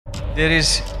There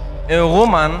is a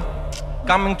woman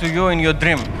coming to you in your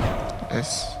dream.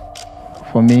 Yes.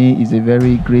 For me, it's a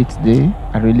very great day.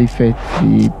 I really felt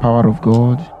the power of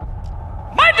God.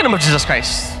 Mighty name of Jesus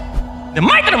Christ. The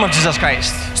mighty name of Jesus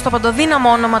Christ. Στο παντοδύναμο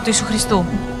όνομα του Ιησού Χριστού.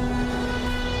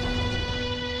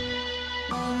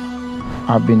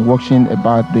 I've been watching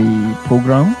about the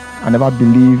program. I never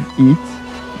believed it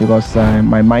because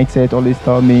my mindset always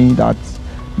tell me that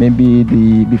maybe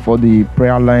before the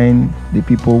prayer line, the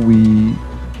people we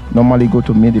normally go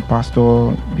to meet the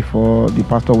pastor before the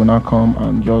pastor will not come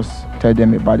and just tell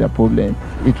them about their problem.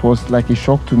 It was like a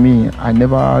shock to me. I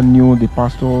never knew the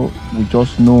pastor would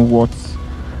just know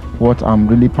what I'm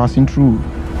really passing through.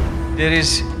 There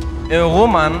is a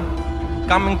woman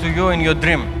coming to you in your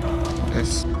dream.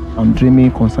 Yes. I'm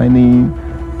dreaming concerning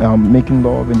making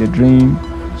love in the dream.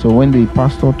 So when the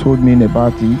pastor told me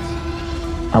about it,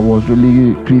 I was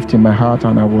really grieved in my heart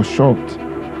and I was shocked.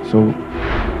 So,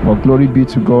 but glory be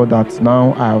to God that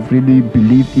now I have really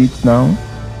believed it now.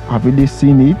 I've really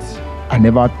seen it. I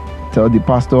never tell the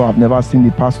pastor, I've never seen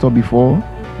the pastor before.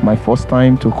 My first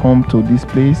time to come to this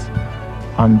place,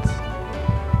 and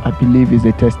I believe it's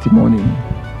a testimony.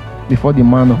 Before the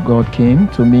man of God came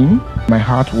to me, my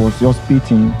heart was just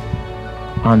beating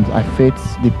and I felt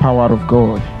the power of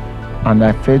God, and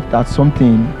I felt that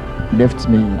something left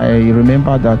me. I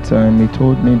remember that he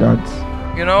told me that,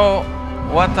 you know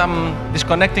what I'm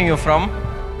disconnecting you from?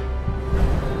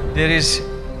 There is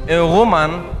a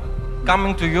woman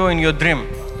coming to you in your dream.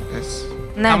 yes,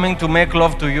 Coming to make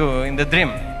love to you in the dream.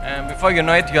 And before you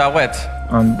know it, you are wet.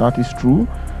 and that is true.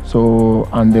 So,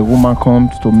 and the woman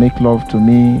comes to make love to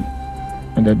me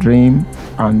in the dream,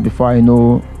 and before I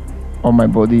know, all my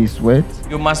body is wet.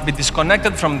 You must be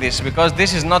disconnected from this because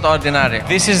this is not ordinary.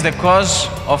 This is the cause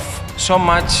of so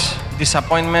much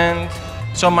disappointment,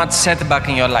 so much setback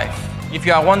in your life. If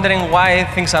you are wondering why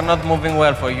things are not moving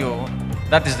well for you,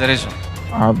 that is the reason.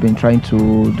 I've been trying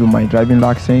to do my driving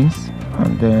license,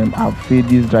 and I've failed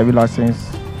this driving license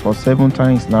for 7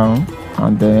 times now,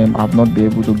 and I've not been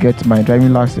able to get my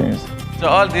driving license. So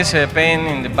all this pain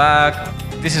in the back,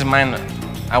 this is minor.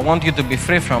 I want you to be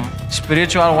free from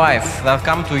spiritual wife that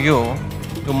come to you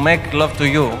to make love to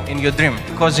you in your dream,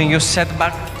 causing you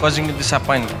setback, causing you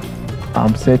disappointment.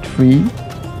 I'm set free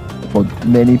for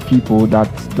many people that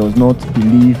does not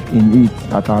believe in it,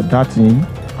 that are doubting.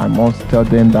 I must tell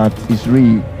them that it's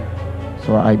real.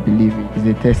 So I believe it is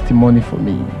a testimony for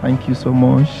me. Thank you so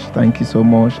much. Thank you so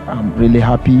much. I'm really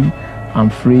happy. I'm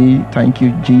free. Thank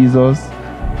you, Jesus.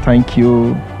 Thank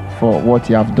you for what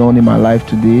you have done in my life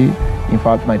today. In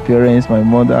fact, my parents, my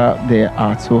mother, they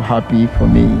are so happy for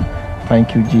me.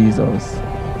 Thank you, Jesus.